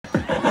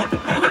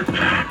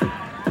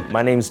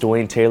My name's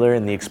Dwayne Taylor,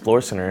 and the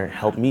Explore Center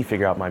helped me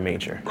figure out my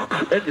major.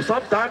 And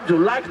sometimes you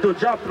like to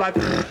jump like...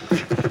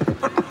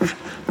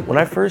 When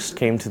I first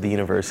came to the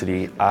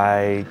university,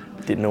 I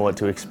didn't know what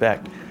to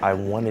expect. I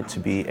wanted to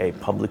be a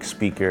public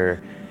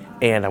speaker,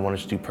 and I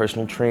wanted to do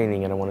personal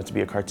training, and I wanted to be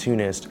a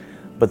cartoonist,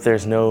 but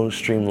there's no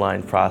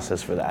streamlined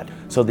process for that.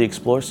 So the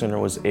Explore Center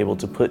was able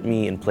to put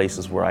me in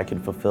places where I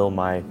could fulfill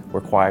my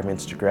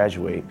requirements to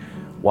graduate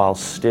while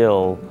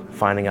still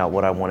finding out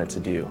what I wanted to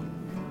do.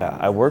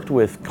 I worked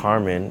with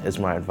Carmen as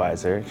my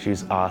advisor.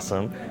 She's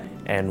awesome,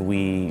 and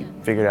we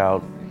figured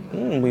out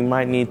we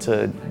might need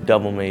to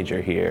double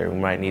major here. We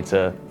might need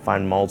to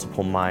find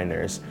multiple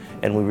minors.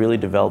 And we really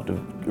developed a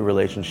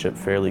relationship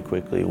fairly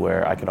quickly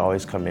where I could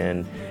always come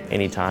in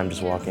anytime,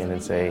 just walk in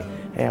and say,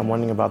 hey, I'm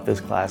wondering about this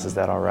class, is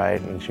that all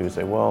right? And she would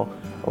say, well,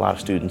 a lot of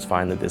students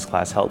find that this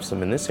class helps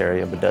them in this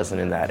area but doesn't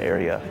in that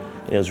area.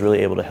 And it was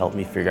really able to help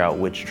me figure out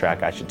which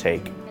track I should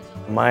take.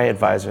 My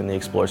advisor in the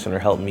Explore Center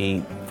helped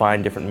me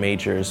find different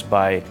majors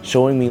by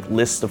showing me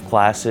lists of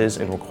classes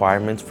and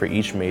requirements for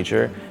each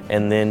major,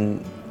 and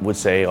then would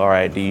say, all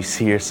right, do you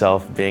see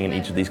yourself being in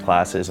each of these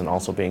classes and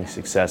also being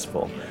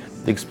successful?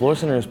 The Explore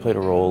Center has played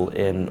a role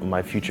in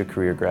my future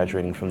career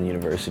graduating from the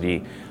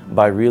university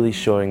by really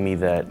showing me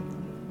that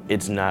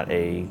it's not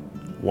a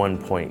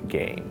one-point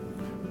game.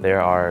 There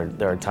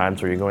are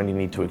times where you're going to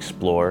need to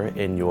explore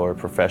in your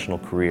professional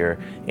career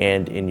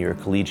and in your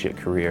collegiate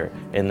career,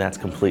 and that's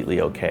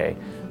completely okay.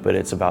 But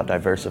it's about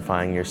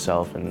diversifying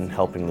yourself and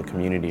helping the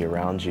community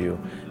around you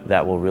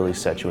that will really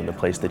set you in the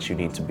place that you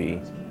need to be.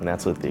 And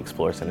that's what the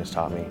Explore Center has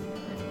taught me.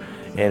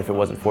 And if it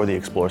wasn't for the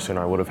Explore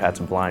Center, I would have had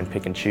to blind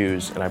pick and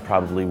choose, and I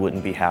probably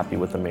wouldn't be happy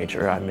with the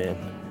major I'm in.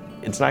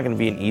 It's not going to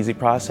be an easy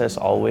process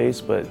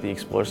always, but the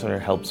Explore Center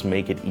helps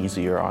make it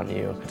easier on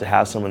you. To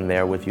have someone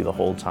there with you the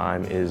whole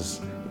time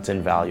it's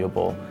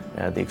invaluable.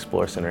 The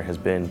Explore Center has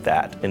been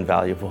that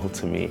invaluable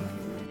to me.